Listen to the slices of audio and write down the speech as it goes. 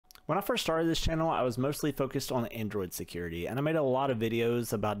When I first started this channel, I was mostly focused on Android security, and I made a lot of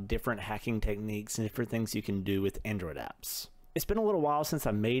videos about different hacking techniques and different things you can do with Android apps. It's been a little while since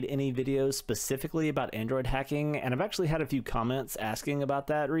I made any videos specifically about Android hacking, and I've actually had a few comments asking about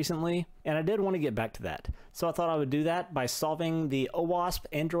that recently, and I did want to get back to that. So I thought I would do that by solving the OWASP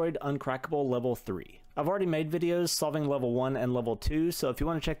Android UnCrackable Level 3. I've already made videos solving level 1 and level 2, so if you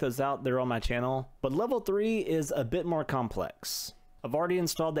want to check those out, they're on my channel. But level 3 is a bit more complex. I've already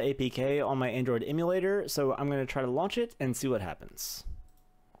installed the APK on my Android emulator, so I'm going to try to launch it and see what happens.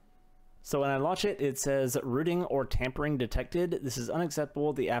 So when I launch it, it says rooting or tampering detected. This is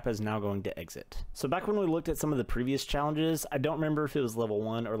unacceptable. The app is now going to exit. So back when we looked at some of the previous challenges, I don't remember if it was level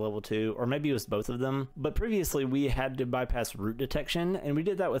 1 or level 2, or maybe it was both of them. But previously we had to bypass root detection, and we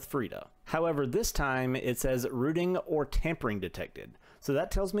did that with Frida. However, this time it says rooting or tampering detected. So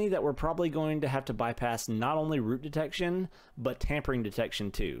that tells me that we're probably going to have to bypass not only root detection, but tampering detection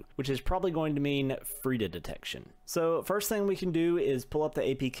too, which is probably going to mean Frida detection. So first thing we can do is pull up the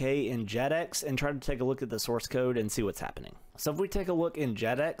APK in jadx and try to take a look at the source code and see what's happening. So if we take a look in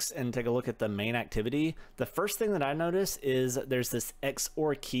jadx and take a look at the main activity, the first thing that I notice is there's this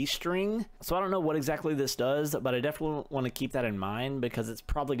XOR key string. So I don't know what exactly this does, but I definitely want to keep that in mind because it's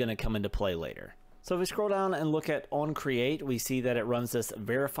probably going to come into play later. So if we scroll down and look at onCreate, we see that it runs this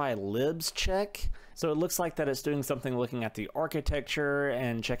verify libs check. So it looks like that it's doing something looking at the architecture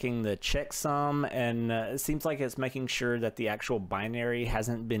and checking the checksum, and it seems like it's making sure that the actual binary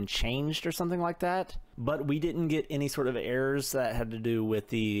hasn't been changed or something like that. But we didn't get any sort of errors that had to do with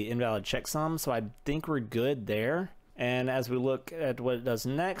the invalid checksum, so I think we're good there. And as we look at what it does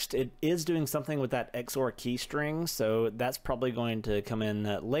next, it is doing something with that XOR key string, so that's probably going to come in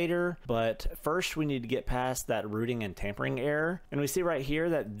later. But first we need to get past that rooting and tampering error. And we see right here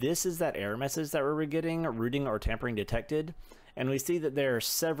that this is that error message that we're getting, rooting or tampering detected. And we see that there are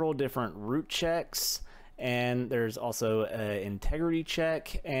several different root checks, and there's also an integrity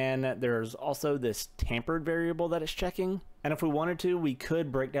check, and there's also this tampered variable that it's checking. And if we wanted to, we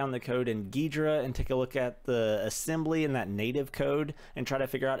could break down the code in Ghidra and take a look at the assembly in that native code and try to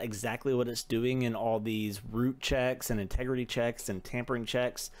figure out exactly what it's doing in all these root checks and integrity checks and tampering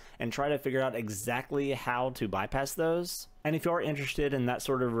checks, and try to figure out exactly how to bypass those. And if you are interested in that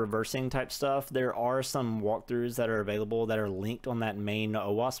sort of reversing type stuff, there are some walkthroughs that are available that are linked on that main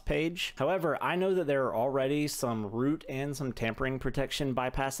OWASP page. However, I know that there are already some root and some tampering protection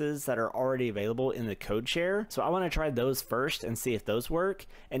bypasses that are already available in the code share. So I want to try those first and see if those work.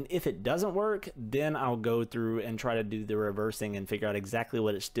 And if it doesn't work, then I'll go through and try to do the reversing and figure out exactly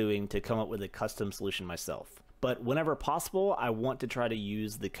what it's doing to come up with a custom solution myself. But whenever possible, I want to try to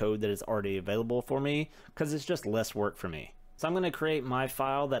use the code that is already available for me because it's just less work for me. So I'm going to create my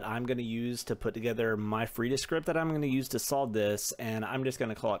file that I'm going to use to put together my Frida script that I'm going to use to solve this, and I'm just going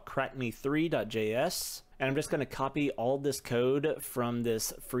to call it crackme3.js. And I'm just going to copy all this code from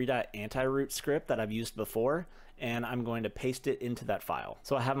this Frida anti-root script that I've used before, and I'm going to paste it into that file.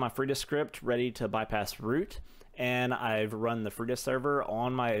 So I have my Frida script ready to bypass root, and I've run the Frida server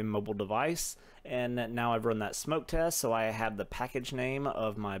on my mobile device, and now I've run that smoke test, so I have the package name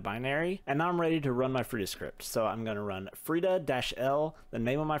of my binary, and now I'm ready to run my Frida script. So I'm going to run Frida-L, the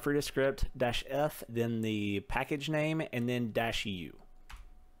name of my Frida script, -f, then the package name, and then -u.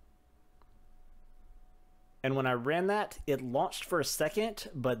 And when I ran that, it launched for a second,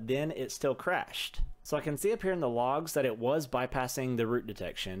 but then it still crashed. So I can see up here in the logs that it was bypassing the root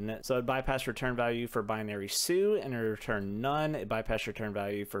detection. So it bypassed return value for binary su and it returned none. It bypassed return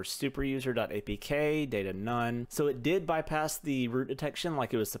value for superuser.apk, data none. So it did bypass the root detection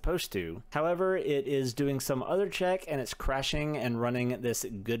like it was supposed to. However, it is doing some other check and it's crashing and running this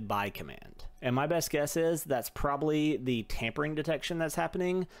goodbye command. And my best guess is that's probably the tampering detection that's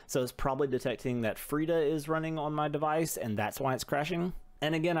happening. So it's probably detecting that Frida is running on my device and that's why it's crashing.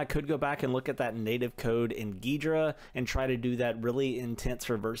 And again, I could go back and look at that native code in Ghidra and try to do that really intense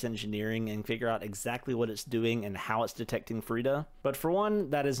reverse engineering and figure out exactly what it's doing and how it's detecting Frida. But for one,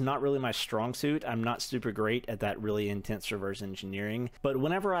 that is not really my strong suit. I'm not super great at that really intense reverse engineering. But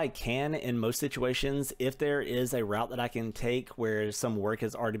whenever I can, in most situations, if there is a route that I can take where some work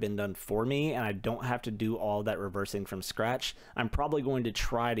has already been done for me and I don't have to do all that reversing from scratch, I'm probably going to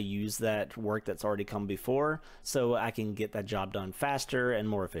try to use that work that's already come before so I can get that job done faster and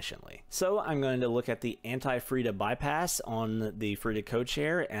more efficiently. So I'm going to look at the anti-Frida bypass on the Frida code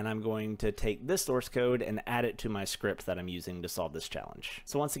share, and I'm going to take this source code and add it to my script that I'm using to solve this challenge.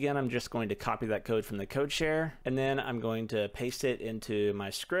 So once again, I'm just going to copy that code from the code share, and then I'm going to paste it into my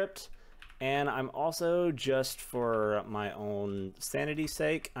script, And I'm also, just for my own sanity's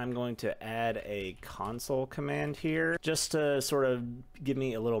sake, I'm going to add a console command here just to sort of give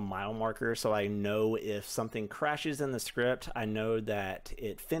me a little mile marker so I know if something crashes in the script, I know that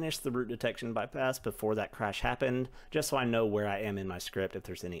it finished the root detection bypass before that crash happened, just so I know where I am in my script if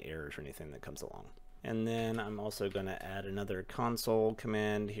there's any errors or anything that comes along. And then I'm also going to add another console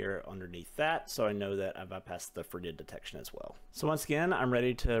command here underneath that so I know that I've bypassed the Frida detection as well. So once again, I'm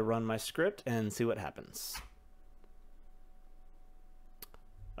ready to run my script and see what happens.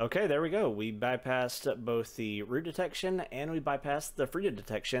 Okay, there we go. We bypassed both the root detection and we bypassed the Frida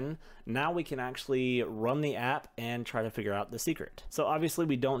detection. Now we can actually run the app and try to figure out the secret. So obviously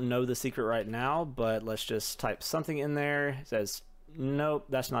we don't know the secret right now, but let's just type something in there. It says, nope,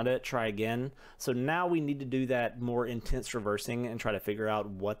 that's not it. Try again. So now we need to do that more intense reversing and try to figure out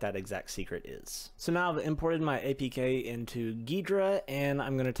what that exact secret is. So now I've imported my APK into Ghidra and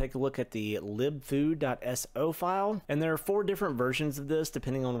I'm going to take a look at the libfoo.so file. And there are 4 different versions of this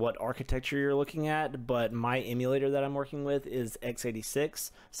depending on what architecture you're looking at, but my emulator that I'm working with is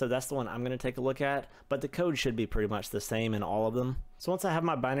x86, so that's the one I'm going to take a look at, but the code should be pretty much the same in all of them. So once I have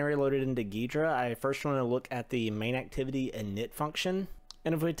my binary loaded into Ghidra, I first want to look at the main activity init function.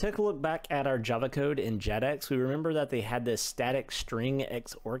 And if we take a look back at our Java code in JADX, we remember that they had this static string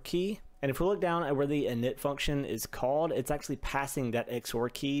XOR key. And if we look down at where the init function is called, it's actually passing that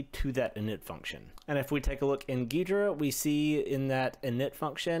XOR key to that init function. And if we take a look in Ghidra, we see in that init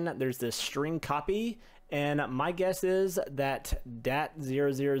function, there's this string copy. And my guess is that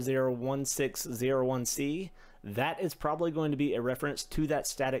dat0001601c, that is probably going to be a reference to that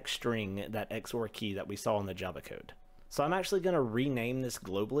static string, that XOR key that we saw in the Java code. So I'm actually going to rename this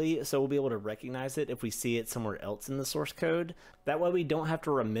globally so we'll be able to recognize it if we see it somewhere else in the source code. That way we don't have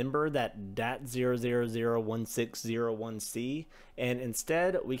to remember that dat0001601c, and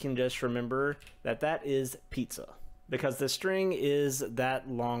instead we can just remember that that is pizza, because the string is that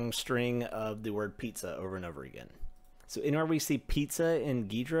long string of the word pizza over and over again. So anywhere we see pizza in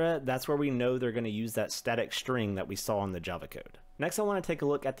Ghidra, that's where we know they're going to use that static string that we saw in the Java code. Next, I want to take a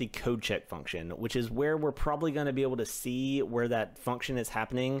look at the code check function, which is where we're probably going to be able to see where that function is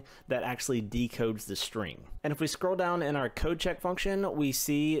happening that actually decodes the string. And if we scroll down in our code check function, we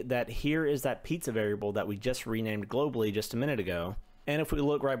see that here is that pizza variable that we just renamed globally just a minute ago. And if we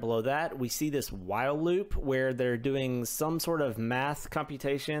look right below that, we see this while loop where they're doing some sort of math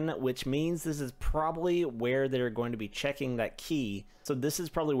computation, which means this is probably where they're going to be checking that key. So this is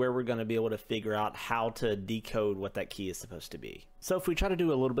probably where we're going to be able to figure out how to decode what that key is supposed to be. So if we try to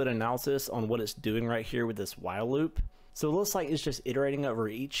do a little bit of analysis on what it's doing right here with this while loop, so it looks like it's just iterating over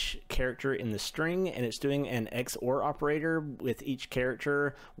each character in the string, and it's doing an XOR operator with each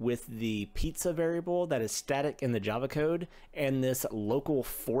character with the pizza variable that is static in the Java code, and this local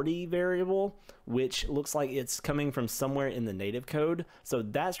 40 variable, which looks like it's coming from somewhere in the native code. So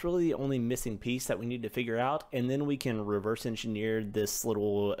that's really the only missing piece that we need to figure out, and then we can reverse engineer this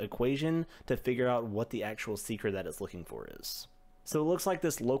little equation to figure out what the actual secret that it's looking for is. So it looks like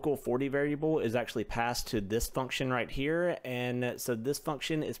this local 40 variable is actually passed to this function right here, and so this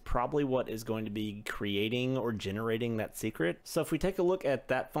function is probably what is going to be creating or generating that secret. So if we take a look at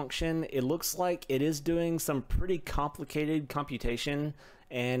that function, it looks like it is doing some pretty complicated computation,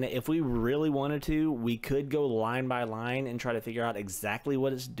 and if we really wanted to, we could go line by line and try to figure out exactly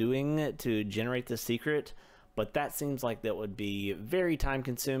what it's doing to generate the secret. But that seems like that would be very time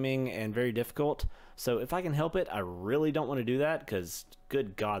consuming and very difficult. So if I can help it, I really don't want to do that because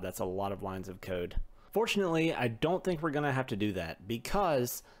good God, that's a lot of lines of code. Fortunately, I don't think we're going to have to do that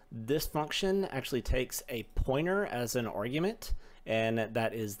because this function actually takes a pointer as an argument, and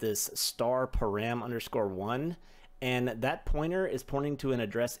that is this star param underscore 1. And that pointer is pointing to an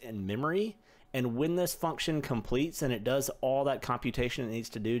address in memory. And when this function completes and it does all that computation it needs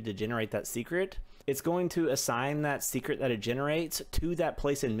to do to generate that secret, it's going to assign that secret that it generates to that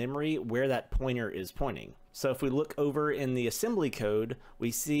place in memory where that pointer is pointing. So if we look over in the assembly code,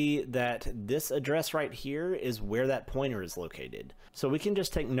 we see that this address right here is where that pointer is located. So we can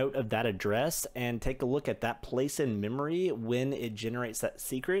just take note of that address and take a look at that place in memory when it generates that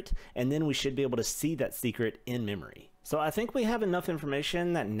secret, and then we should be able to see that secret in memory. So I think we have enough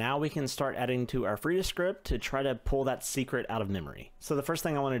information that now we can start adding to our Frida script to try to pull that secret out of memory. So the first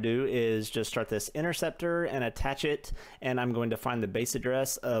thing I want to do is just start this interceptor and attach it, and I'm going to find the base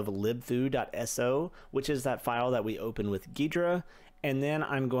address of libfoo.so, which is that file that we opened with Ghidra, And then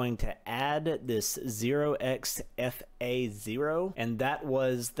I'm going to add this 0xfa0, and that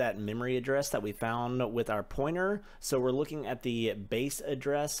was that memory address that we found with our pointer. So we're looking at the base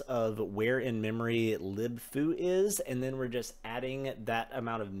address of where in memory libfoo is, and then we're just adding that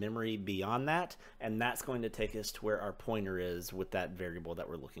amount of memory beyond that, and that's going to take us to where our pointer is with that variable that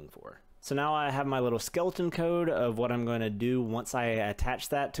we're looking for. So now I have my little skeleton code of what I'm going to do once I attach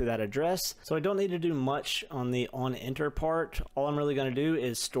that to that address. So I don't need to do much on the onEnter part. All I'm really going to do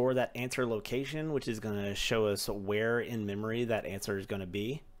is store that answer location, which is going to show us where in memory that answer is going to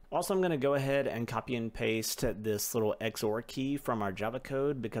be. Also, I'm going to go ahead and copy and paste this little XOR key from our Java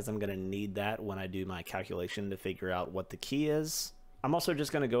code because I'm going to need that when I do my calculation to figure out what the key is. I'm also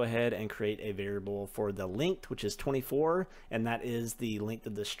just going to go ahead and create a variable for the length, which is 24, and that is the length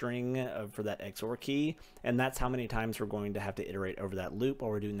of the string for that XOR key, and that's how many times we're going to have to iterate over that loop while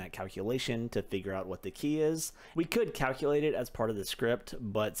we're doing that calculation to figure out what the key is. We could calculate it as part of the script,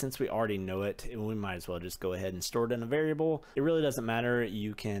 but since we already know it, we might as well just go ahead and store it in a variable. It really doesn't matter.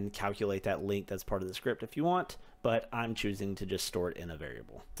 You can calculate that length as part of the script if you want, but I'm choosing to just store it in a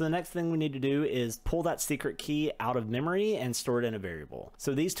variable. So the next thing we need to do is pull that secret key out of memory and store it in a variable.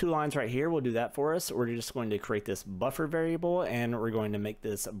 So these two lines right here will do that for us. We're just going to create this buffer variable, and we're going to make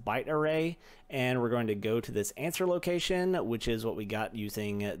this byte array, and we're going to go to this answer location, which is what we got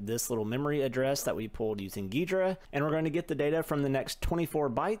using this little memory address that we pulled using Ghidra, and we're going to get the data from the next 24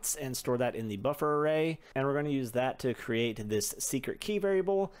 bytes and store that in the buffer array, and we're going to use that to create this secret key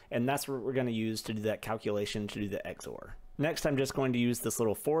variable, and that's what we're going to use to do that calculation to do the XOR. Next, I'm just going to use this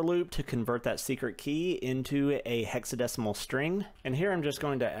little for loop to convert that secret key into a hexadecimal string. And here I'm just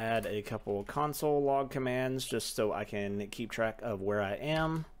going to add a couple console log commands just so I can keep track of where I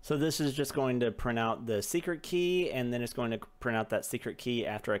am. So this is just going to print out the secret key, and then it's going to print out that secret key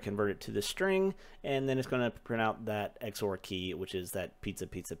after I convert it to the string, and then it's going to print out that XOR key, which is that pizza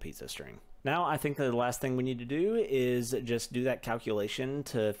pizza pizza string. Now I think the last thing we need to do is just do that calculation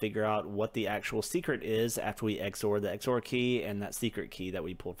to figure out what the actual secret is after we XOR the XOR key and that secret key that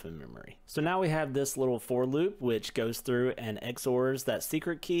we pulled from memory. So now we have this little for loop which goes through and XORs that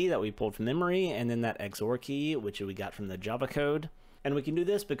secret key that we pulled from memory, and then that XOR key which we got from the Java code. And we can do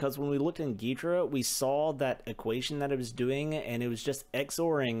this because when we looked in Ghidra, we saw that equation that it was doing, and it was just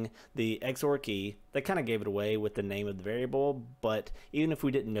XORing the XOR key. That kind of gave it away with the name of the variable, but even if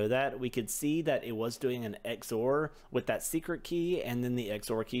we didn't know that, we could see that it was doing an XOR with that secret key and then the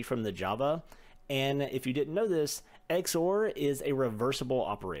XOR key from the Java. And if you didn't know this, XOR is a reversible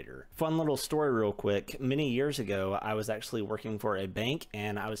operator. Fun little story real quick. Many years ago, I was actually working for a bank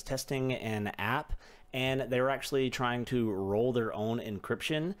and I was testing an app, and they were actually trying to roll their own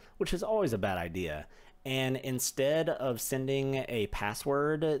encryption, which is always a bad idea. And instead of sending a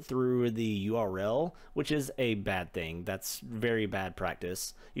password through the URL, which is a bad thing, that's very bad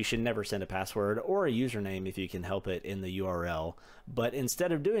practice. You should never send a password or a username if you can help it in the URL. But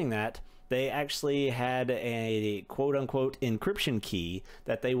instead of doing that, they actually had a quote-unquote encryption key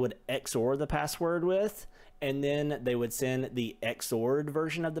that they would XOR the password with, and then they would send the XORed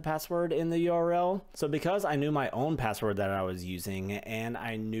version of the password in the URL. So because I knew my own password that I was using, and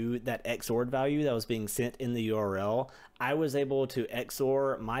I knew that XORed value that was being sent in the URL, I was able to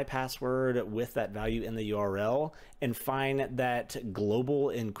XOR my password with that value in the URL and find that global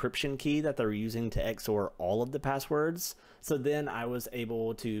encryption key that they're using to XOR all of the passwords. So then I was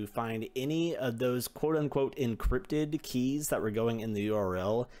able to find any of those quote-unquote encrypted keys that were going in the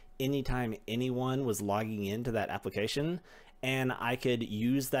URL anytime anyone was logging into that application, and I could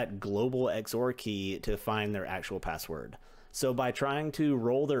use that global XOR key to find their actual password. So by trying to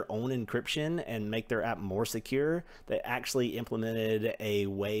roll their own encryption and make their app more secure, they actually implemented a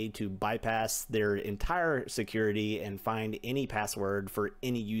way to bypass their entire security and find any password for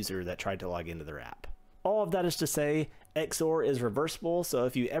any user that tried to log into their app. All of that is to say, XOR is reversible, so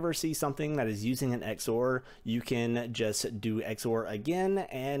if you ever see something that is using an XOR, you can just do XOR again,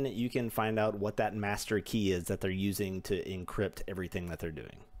 and you can find out what that master key is that they're using to encrypt everything that they're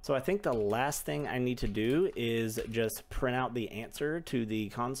doing. So I think the last thing I need to do is just print out the answer to the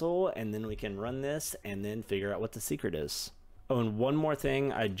console, and then we can run this and then figure out what the secret is. Oh, and one more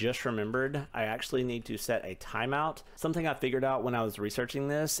thing I just remembered, I actually need to set a timeout. Something I figured out when I was researching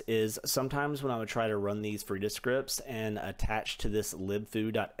this is sometimes when I would try to run these Frida scripts and attach to this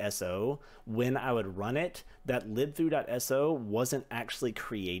libfoo.so, when I would run it, that libfoo.so wasn't actually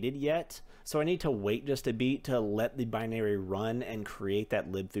created yet. So I need to wait just a beat to let the binary run and create that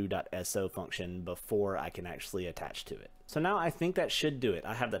libfoo.so function before I can actually attach to it. So now I think that should do it.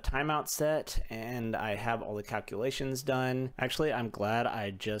 I have the timeout set and I have all the calculations done. Actually, I'm glad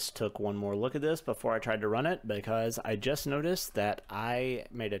I just took one more look at this before I tried to run it, because I just noticed that I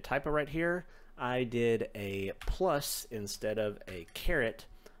made a typo right here. I did a plus instead of a caret.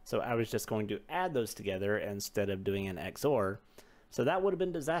 So I was just going to add those together instead of doing an XOR. So that would have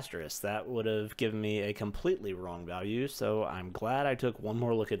been disastrous. That would have given me a completely wrong value. So I'm glad I took one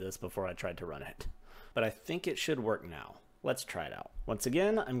more look at this before I tried to run it. But I think it should work now. Let's try it out. Once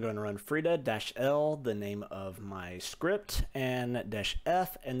again, I'm going to run Frida-L, the name of my script, and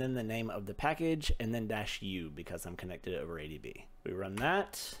 -F, and then the name of the package, and then -U because I'm connected over ADB. We run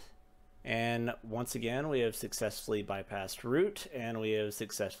that, and once again, we have successfully bypassed root, and we have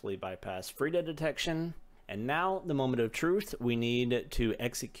successfully bypassed Frida detection. And now, the moment of truth, we need to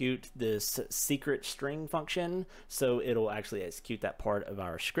execute this secret string function, so it'll actually execute that part of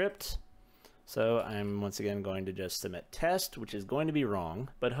our script. So I'm once again going to just submit test, which is going to be wrong,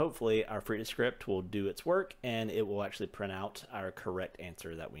 but hopefully our Frida script will do its work and it will actually print out our correct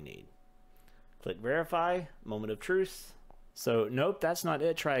answer that we need. Click verify, moment of truth. So nope, that's not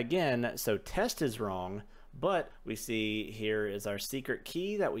it, try again. So test is wrong, but we see here is our secret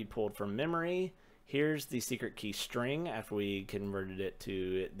key that we pulled from memory. Here's the secret key string after we converted it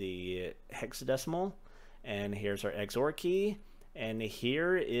to the hexadecimal. And here's our XOR key. And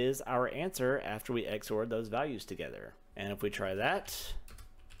here is our answer after we XORed those values together. And if we try that,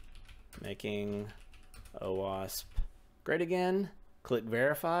 making OWASP great again, click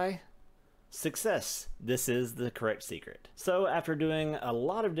verify, success. This is the correct secret. So after doing a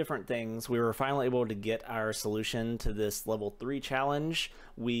lot of different things, we were finally able to get our solution to this level 3 challenge.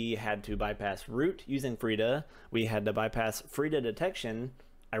 We had to bypass root using Frida. We had to bypass Frida detection.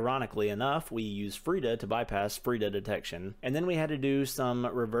 Ironically enough, we used Frida to bypass Frida detection. And then we had to do some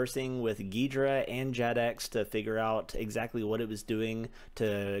reversing with Ghidra and jadx to figure out exactly what it was doing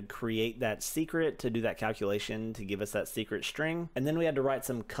to create that secret, to do that calculation, to give us that secret string. And then we had to write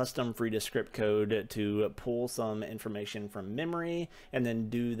some custom Frida script code to pull some information from memory and then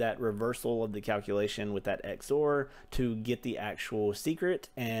do that reversal of the calculation with that XOR to get the actual secret.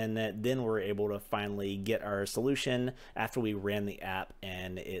 And then we're able to finally get our solution after we ran the app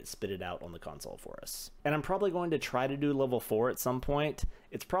and it spit it out on the console for us. And I'm probably going to try to do level 4 at some point.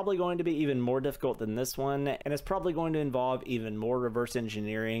 It's probably going to be even more difficult than this one, and it's probably going to involve even more reverse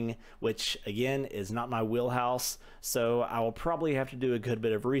engineering, which again is not my wheelhouse. So I will probably have to do a good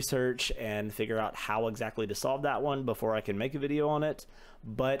bit of research and figure out how exactly to solve that one before I can make a video on it.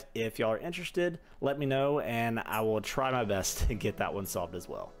 But if y'all are interested, let me know and I will try my best to get that one solved as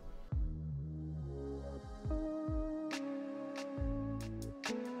well.